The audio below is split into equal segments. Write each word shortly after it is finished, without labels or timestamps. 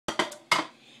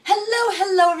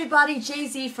Hello everybody,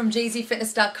 Jay-Z from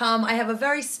jzfitness.com. I have a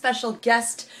very special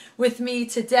guest with me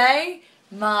today,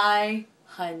 my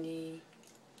honey.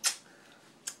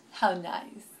 How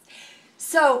nice.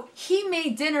 So he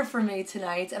made dinner for me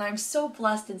tonight and I'm so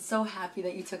blessed and so happy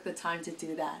that you took the time to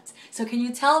do that. So can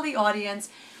you tell the audience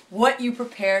what you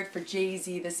prepared for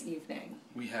Jay-Z this evening?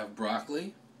 We have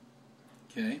broccoli,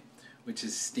 okay, which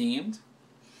is steamed.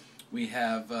 We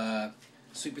have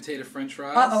sweet potato french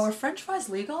fries. Uh-oh, are french fries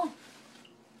legal?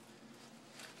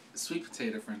 Sweet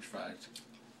potato french fries.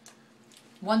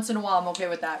 Once in a while, I'm okay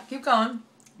with that. Keep going.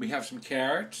 We have some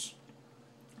carrots,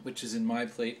 which is in my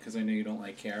plate because I know you don't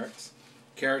like carrots.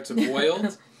 Carrots are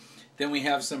boiled. Then we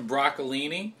have some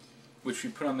broccolini, which we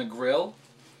put on the grill.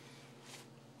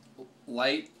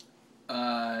 What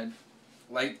did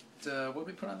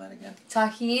we put on that again?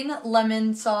 Tahini,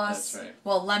 lemon sauce. That's right.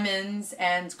 Well, lemons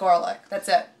and garlic. That's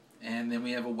it. And then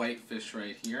we have a white fish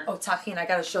right here. Oh, tahini. I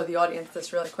got to show the audience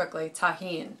this really quickly.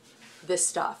 Tahini. This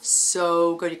stuff.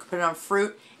 So good. You could put it on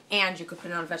fruit and you could put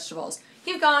it on vegetables.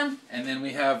 Keep going. And then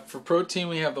we have, for protein,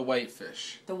 we have the white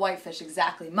fish. The white fish,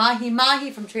 exactly. Mahi Mahi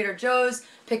from Trader Joe's.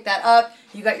 Pick that up.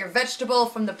 You got your vegetable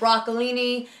from the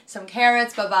broccolini, some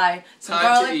carrots, bye-bye. Some Time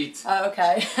garlic. to eat.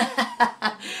 Okay.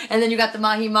 And then you got the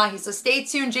Mahi Mahi. So stay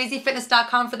tuned,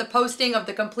 jzfitness.com for the posting of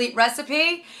the complete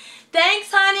recipe. Thanks,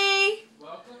 honey.